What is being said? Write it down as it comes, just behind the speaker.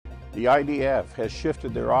The IDF has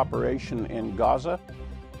shifted their operation in Gaza.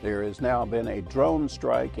 There has now been a drone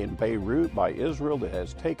strike in Beirut by Israel that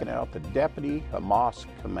has taken out the deputy Hamas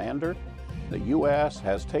commander. The U.S.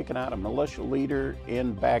 has taken out a militia leader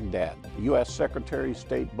in Baghdad. U.S. Secretary of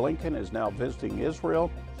State Blinken is now visiting Israel.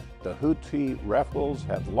 The Houthi rebels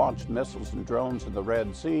have launched missiles and drones in the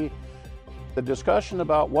Red Sea. The discussion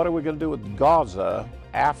about what are we going to do with Gaza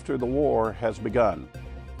after the war has begun.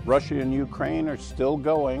 Russia and Ukraine are still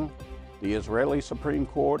going. The Israeli Supreme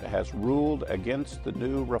Court has ruled against the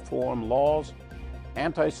new reform laws.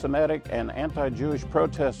 Anti-Semitic and anti-Jewish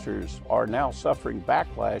protesters are now suffering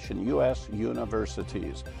backlash in U.S.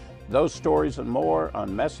 universities. Those stories and more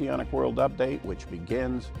on Messianic World Update, which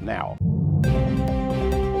begins now.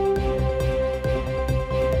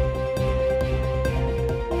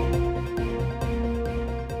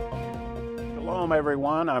 Shalom,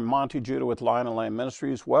 everyone. I'm Monty Judah with Lion and Lamb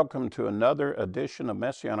Ministries. Welcome to another edition of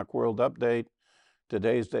Messianic World Update.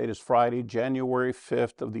 Today's date is Friday, January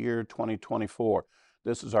 5th of the year 2024.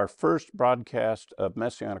 This is our first broadcast of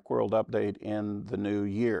Messianic World Update in the new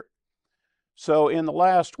year. So in the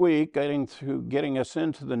last week, getting us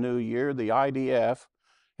into the new year, the IDF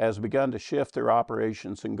has begun to shift their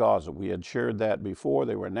operations in Gaza. We had shared that before.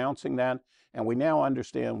 They were announcing that, and we now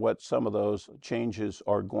understand what some of those changes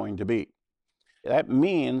are going to be. That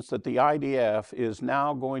means that the IDF is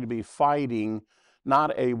now going to be fighting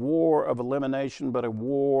not a war of elimination, but a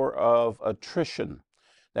war of attrition.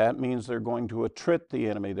 That means they're going to attrit the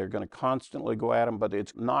enemy. They're going to constantly go at them, but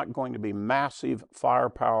it's not going to be massive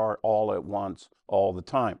firepower all at once, all the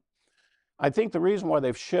time. I think the reason why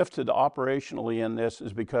they've shifted operationally in this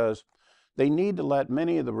is because they need to let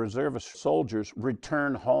many of the reservist soldiers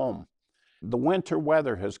return home. The winter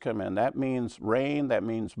weather has come in. That means rain, that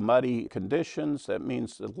means muddy conditions, that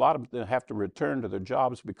means a lot of them have to return to their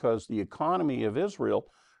jobs because the economy of Israel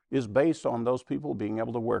is based on those people being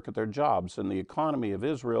able to work at their jobs. And the economy of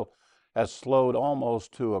Israel has slowed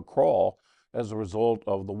almost to a crawl as a result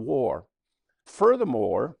of the war.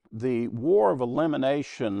 Furthermore, the war of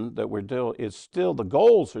elimination that we're doing is still, the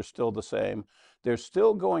goals are still the same. They're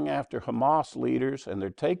still going after Hamas leaders, and they're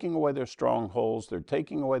taking away their strongholds. They're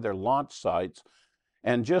taking away their launch sites.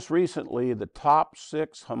 And just recently, the top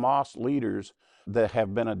 6 Hamas leaders that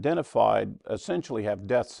have been identified essentially have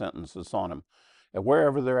death sentences on them. And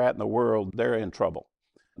wherever they're at in the world, they're in trouble.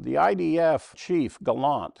 The IDF chief,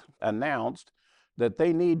 Gallant, announced that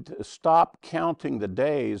they need to stop counting the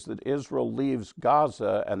days that Israel leaves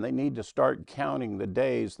Gaza, and they need to start counting the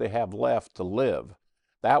days they have left to live.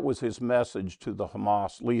 That was his message to the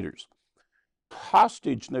Hamas leaders.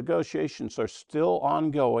 Hostage negotiations are still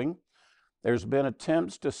ongoing. There's been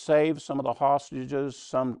attempts to save some of the hostages,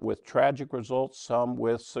 some with tragic results, some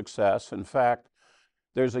with success. In fact,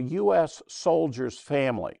 there's a U.S. soldier's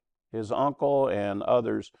family, his uncle and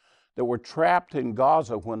others, that were trapped in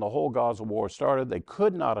Gaza when the whole Gaza war started. They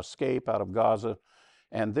could not escape out of Gaza.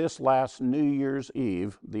 And this last New Year's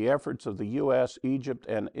Eve, the efforts of the U.S., Egypt,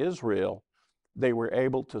 and Israel, they were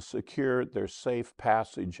able to secure their safe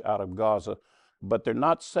passage out of Gaza. But they're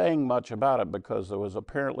not saying much about it because there was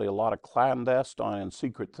apparently a lot of clandestine and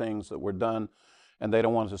secret things that were done, and they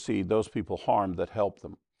don't want to see those people harmed that helped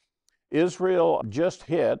them. Israel just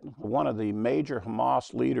hit one of the major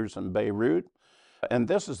Hamas leaders in Beirut, and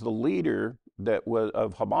this is the leader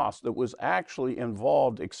of Hamas that was actually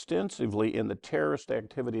involved extensively in the terrorist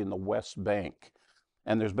activity in the West Bank.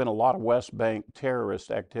 And there's been a lot of West Bank terrorist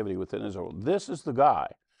activity within Israel. This is the guy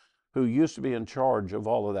who used to be in charge of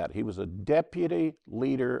all of that. He was a deputy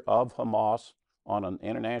leader of Hamas on an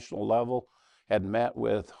international level, had met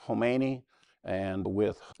with Khomeini and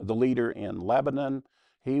with the leader in Lebanon.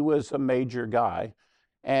 He was a major guy.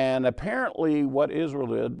 And apparently what Israel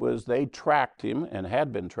did was they tracked him and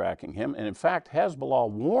had been tracking him. And in fact, Hezbollah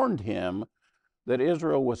warned him that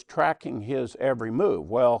Israel was tracking his every move.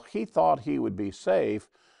 Well, he thought he would be safe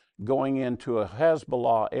going into a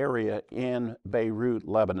Hezbollah area in Beirut,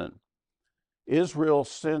 Lebanon. Israel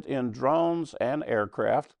sent in drones and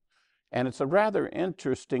aircraft, and it's a rather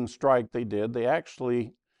interesting strike they did. They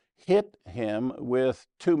actually hit him with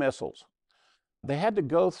 2 missiles. They had to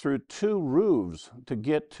go through 2 roofs to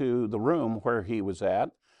get to the room where he was at.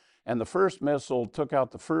 And the first missile took out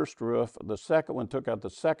the first roof, the second one took out the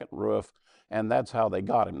second roof, and that's how they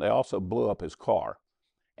got him. They also blew up his car.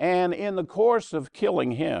 And in the course of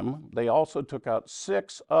killing him, they also took out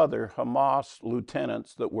 6 other Hamas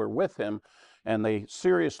lieutenants that were with him, and they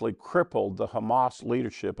seriously crippled the Hamas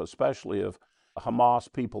leadership, especially of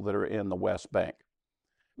Hamas people that are in the West Bank.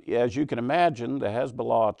 As you can imagine, the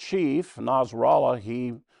Hezbollah chief, Nasrallah,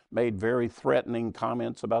 he made very threatening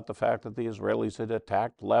comments about the fact that the Israelis had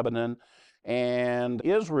attacked Lebanon, and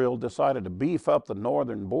Israel decided to beef up the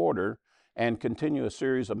northern border and continue a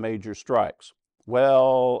series of major strikes.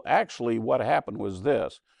 Well, actually, what happened was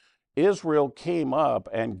this. Israel came up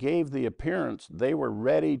and gave the appearance they were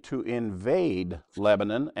ready to invade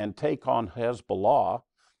Lebanon and take on Hezbollah.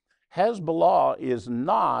 Hezbollah is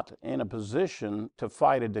not in a position to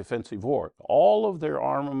fight a defensive war. All of their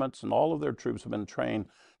armaments and all of their troops have been trained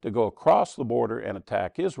to go across the border and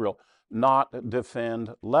attack Israel, not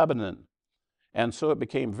defend Lebanon. And so it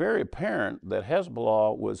became very apparent that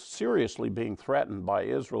Hezbollah was seriously being threatened by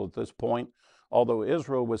Israel at this point, although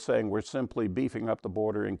Israel was saying we're simply beefing up the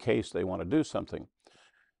border in case they want to do something.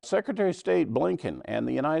 Secretary of State Blinken and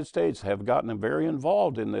the United States have gotten very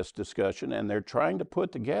involved in this discussion, and they're trying to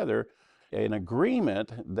put together an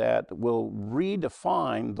agreement that will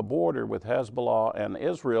redefine the border with Hezbollah and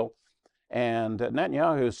Israel. And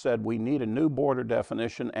Netanyahu said we need a new border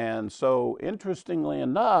definition. And so, interestingly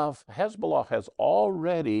enough, Hezbollah has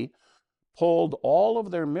already pulled all of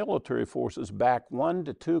their military forces back 1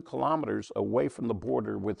 to 2 kilometers away from the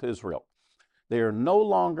border with Israel. They are no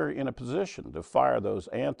longer in a position to fire those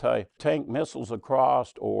anti-tank missiles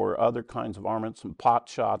across or other kinds of armaments and pot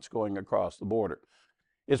shots going across the border.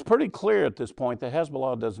 It's pretty clear at this point that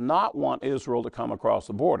Hezbollah does not want Israel to come across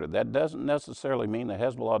the border. That doesn't necessarily mean that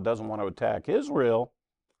Hezbollah doesn't want to attack Israel,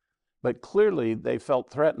 but clearly they felt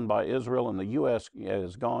threatened by Israel, and the U.S.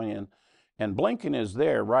 is going in. And Blinken is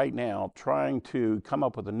there right now trying to come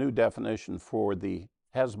up with a new definition for the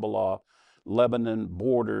Hezbollah-Lebanon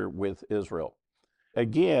border with Israel.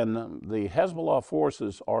 Again, the Hezbollah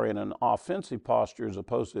forces are in an offensive posture as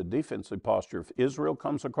opposed to a defensive posture. If Israel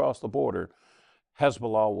comes across the border,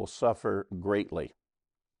 Hezbollah will suffer greatly.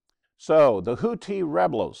 So the Houthi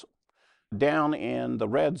rebels down in the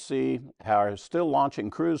Red Sea are still launching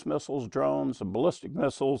cruise missiles, drones, and ballistic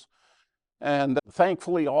missiles. And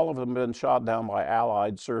thankfully, all of them have been shot down by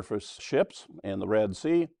Allied surface ships in the Red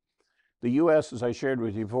Sea. The U.S., as I shared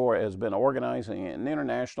with you before, has been organizing an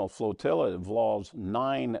international flotilla. It involves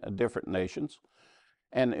 9 different nations.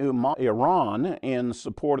 And Iran, in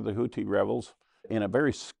support of the Houthi rebels, in a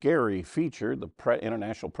very scary feature, the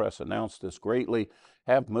international press announced this greatly,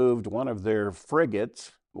 have moved one of their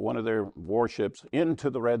frigates, one of their warships,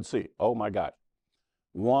 into the Red Sea. Oh my God.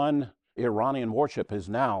 One Iranian warship is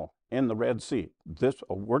now in the Red Sea.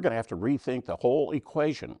 We're going to have to rethink the whole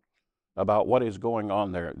equation about what is going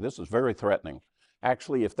on there. This is very threatening.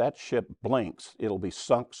 Actually, if that ship blinks, it'll be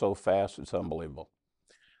sunk so fast it's unbelievable.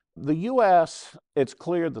 The U.S., it's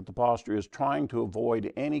clear that the posture is trying to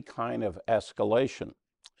avoid any kind of escalation.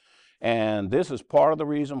 And this is part of the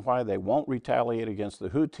reason why they won't retaliate against the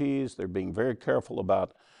Houthis. They're being very careful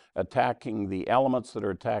about attacking the elements that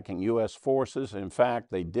are attacking U.S. forces. In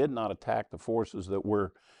fact, they did not attack the forces that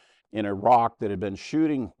were in Iraq that had been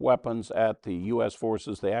shooting weapons at the U.S.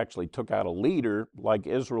 forces. They actually took out a leader, like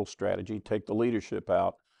Israel's strategy, take the leadership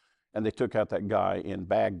out, and they took out that guy in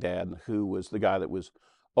Baghdad who was the guy that was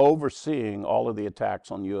overseeing all of the attacks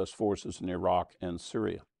on U.S. forces in Iraq and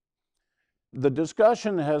Syria. The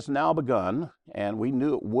discussion has now begun, and we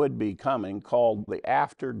knew it would be coming, called the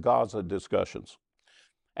After Gaza discussions.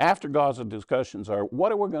 After Gaza discussions are,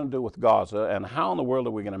 what are we going to do with Gaza, and how in the world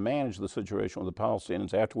are we going to manage the situation with the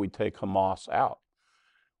Palestinians after we take Hamas out?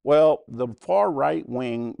 Well, the far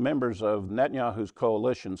right-wing members of Netanyahu's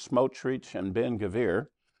coalition, Smotrich and Ben-Gvir,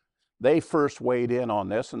 they first weighed in on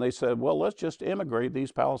this, and they said, well, let's just immigrate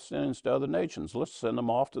these Palestinians to other nations. Let's send them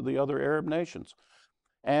off to the other Arab nations.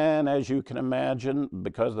 And as you can imagine,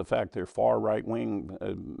 because of the fact they're far right-wing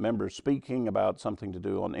members speaking about something to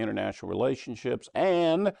do on international relationships,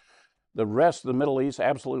 and the rest of the Middle East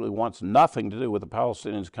absolutely wants nothing to do with the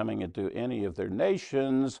Palestinians coming into any of their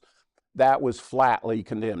nations, that was flatly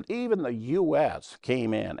condemned. Even the U.S.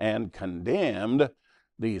 came in and condemned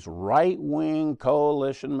these right-wing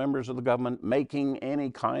coalition members of the government making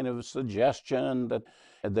any kind of suggestion that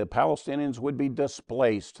the Palestinians would be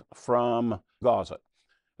displaced from Gaza.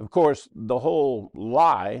 Of course, the whole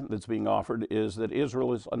lie that's being offered is that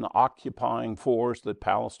Israel is an occupying force, that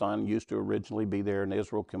Palestine used to originally be there and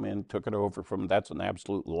Israel came in, took it over from, that's an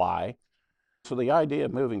absolute lie. So the idea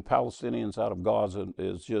of moving Palestinians out of Gaza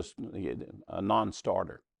is just a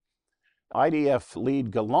non-starter. IDF lead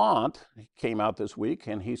Gallant came out this week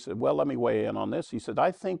and he said, well, let me weigh in on this. He said, I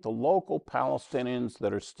think the local Palestinians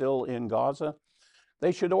that are still in Gaza,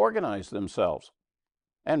 they should organize themselves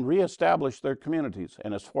and reestablish their communities.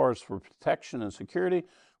 And as far as for protection and security,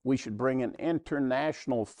 we should bring an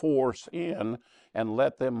international force in and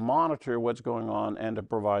let them monitor what's going on and to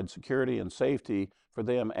provide security and safety for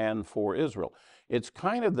them and for Israel. It's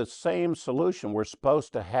kind of the same solution we're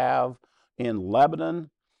supposed to have in Lebanon,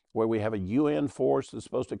 where we have a UN force that's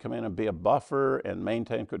supposed to come in and be a buffer and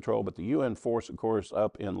maintain control. But the UN force, of course,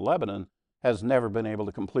 up in Lebanon has never been able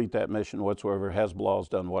to complete that mission whatsoever. Hezbollah's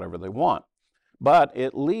done whatever they want. But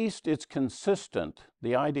at least it's consistent.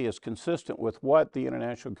 The idea is consistent with what the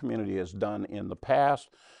international community has done in the past.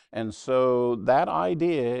 And so that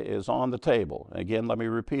idea is on the table. Again, let me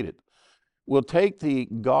repeat it. We'll take the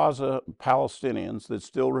Gaza Palestinians that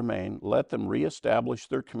still remain, let them reestablish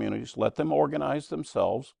their communities, let them organize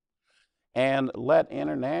themselves, and let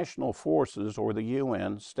international forces or the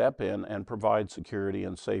UN step in and provide security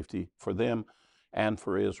and safety for them and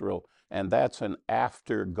for Israel. And that's an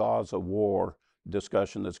after Gaza war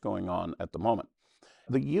discussion that's going on at the moment.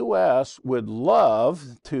 The U.S. would love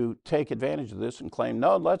to take advantage of this and claim,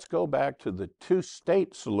 no, let's go back to the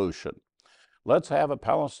two-state solution. Let's have a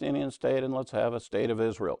Palestinian state and let's have a state of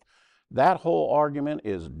Israel. That whole argument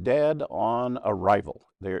is dead on arrival.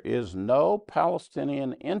 There is no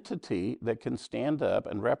Palestinian entity that can stand up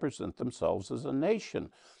and represent themselves as a nation.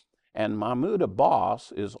 And Mahmoud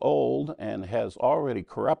Abbas is old and has already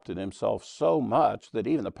corrupted himself so much that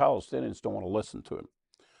even the Palestinians don't want to listen to him.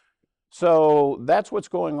 So that's what's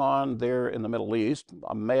going on there in the Middle East.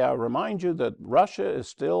 May I remind you that Russia is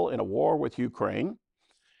still in a war with Ukraine,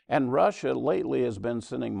 and Russia lately has been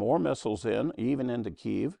sending more missiles in, even into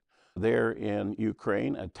Kyiv. They're in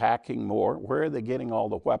Ukraine, attacking more. Where are they getting all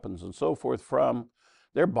the weapons and so forth from?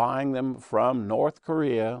 They're buying them from North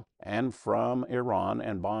Korea and from Iran,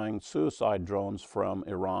 and buying suicide drones from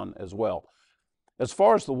Iran as well. As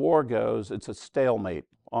far as the war goes, it's a stalemate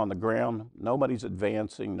on the ground. Nobody's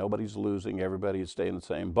advancing, nobody's losing, everybody is staying the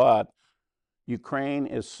same. But Ukraine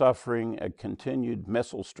is suffering a continued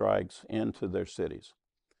missile strikes into their cities.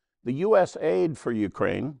 The U.S. aid for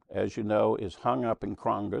Ukraine, as you know, is hung up in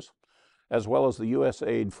Congress, as well as the U.S.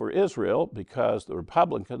 aid for Israel, because the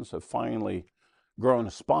Republicans have finally grown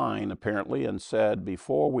a spine, apparently, and said,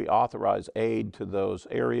 before we authorize aid to those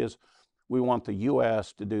areas, we want the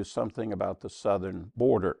U.S. to do something about the southern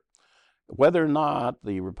border. Whether or not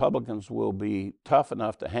the Republicans will be tough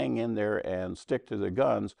enough to hang in there and stick to their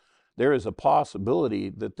guns, there is a possibility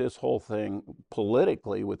that this whole thing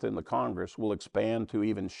politically within the Congress will expand to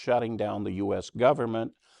even shutting down the U.S.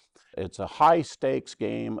 government. It's a high-stakes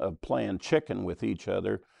game of playing chicken with each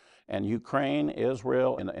other. And Ukraine,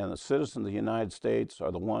 Israel, and the citizens of the United States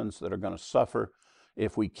are the ones that are going to suffer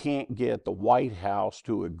if we can't get the White House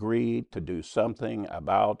to agree to do something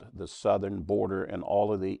about the southern border and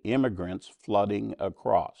all of the immigrants flooding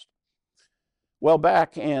across. Well,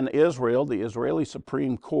 back in Israel, the Israeli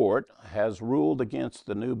Supreme Court has ruled against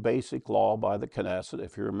the new basic law by the Knesset.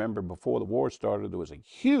 If you remember, before the war started, there was a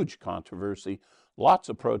huge controversy, lots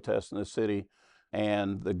of protests in the city,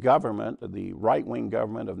 and the government, the right-wing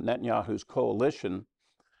government of Netanyahu's coalition,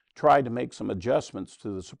 tried to make some adjustments to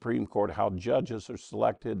the Supreme Court, how judges are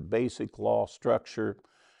selected, basic law structure,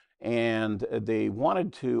 and they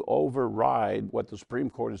wanted to override what the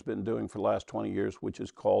Supreme Court has been doing for the last 20 years, which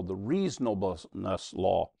is called the reasonableness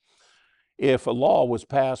law. If a law was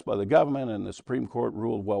passed by the government and the Supreme Court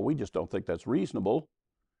ruled, well, we just don't think that's reasonable,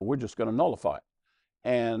 we're just going to nullify it.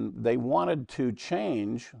 And they wanted to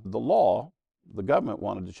change the law, the government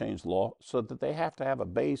wanted to change the law, so that they have to have a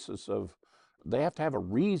basis of, they have to have a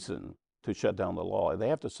reason to shut down the law. They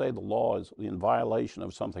have to say the law is in violation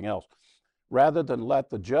of something else. Rather than let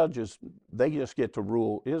the judges, they just get to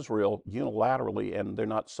rule Israel unilaterally, and they're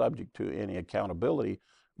not subject to any accountability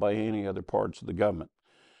by any other parts of the government.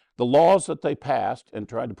 The laws that they passed and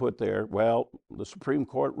tried to put there, well, the Supreme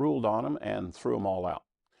Court ruled on them and threw them all out.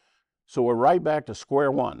 So we're right back to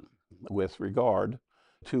square one with regard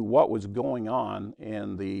to what was going on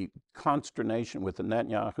in the consternation with the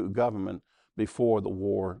Netanyahu government before the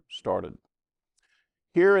war started.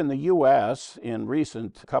 Here in the U.S., in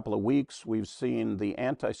recent couple of weeks, we've seen the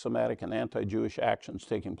anti-Semitic and anti-Jewish actions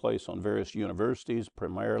taking place on various universities,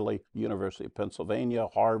 primarily University of Pennsylvania,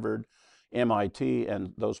 Harvard, MIT,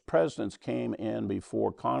 and those presidents came in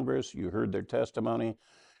before Congress. You heard their testimony.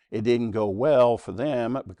 It didn't go well for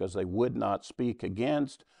them because they would not speak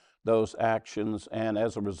against those actions, and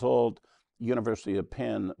as a result, University of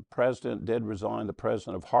Penn president did resign. The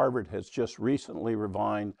president of Harvard has just recently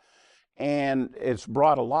resigned. And it's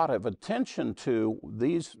brought a lot of attention to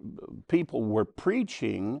these people were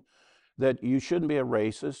preaching that you shouldn't be a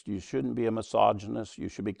racist, you shouldn't be a misogynist, you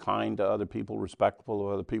should be kind to other people, respectful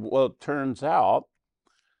of other people. Well, it turns out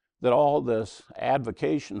that all this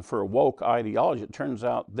advocation for a woke ideology, it turns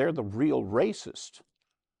out they're the real racist.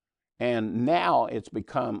 And now it's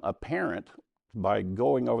become apparent by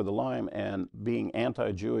going over the line and being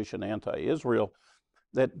anti-Jewish and anti-Israel,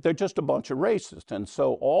 that they're just a bunch of racists. And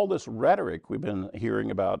so all this rhetoric we've been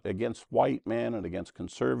hearing about against white men and against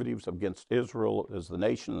conservatives, against Israel as the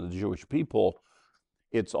nation of the Jewish people,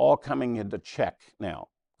 it's all coming into check now.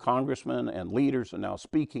 Congressmen and leaders are now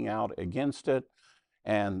speaking out against it,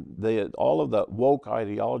 and all of the woke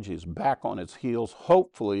ideology is back on its heels.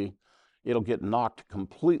 Hopefully, it'll get knocked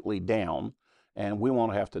completely down, and we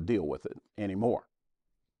won't have to deal with it anymore.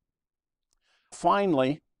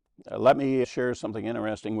 Finally, let me share something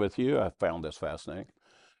interesting with you. I found this fascinating.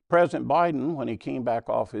 President Biden, when he came back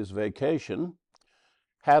off his vacation,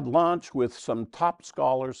 had lunch with some top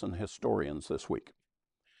scholars and historians this week.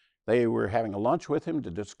 They were having a lunch with him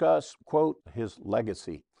to discuss, quote, his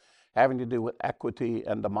legacy, having to do with equity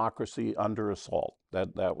and democracy under assault.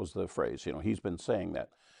 That was the phrase. You know, he's been saying that.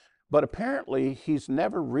 But apparently, he's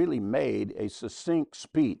never really made a succinct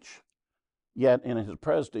speech yet in his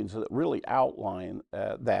presidency that really outline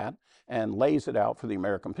that and lays it out for the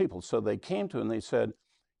American people. So they came to him and they said,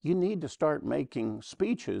 you need to start making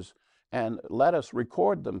speeches and let us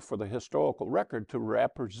record them for the historical record to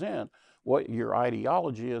represent what your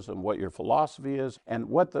ideology is and what your philosophy is and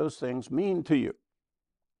what those things mean to you.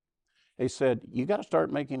 They said, you got to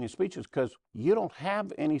start making these speeches because you don't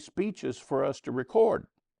have any speeches for us to record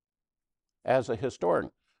as a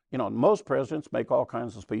historian. You know, most presidents make all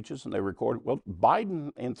kinds of speeches and they record. Well, Biden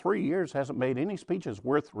in 3 years hasn't made any speeches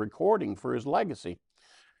worth recording for his legacy.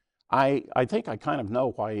 I think I kind of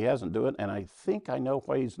know why he hasn't done it, and I think I know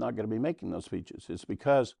why he's not going to be making those speeches. It's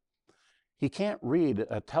because he can't read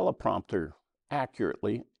a teleprompter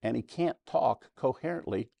accurately and he can't talk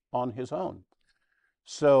coherently on his own.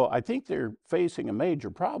 So I think they're facing a major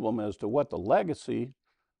problem as to what the legacy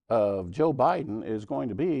of Joe Biden is going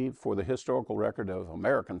to be for the historical record of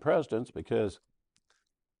American presidents, because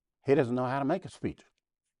he doesn't know how to make a speech.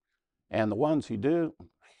 And the ones he do,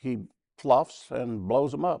 he fluffs and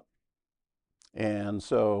blows them up. And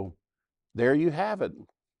so there you have it.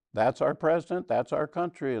 That's our president, that's our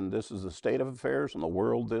country, and this is the state of affairs in the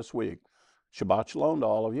world this week. Shabbat shalom to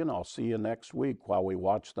all of you, and I'll see you next week while we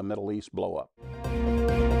watch the Middle East blow up.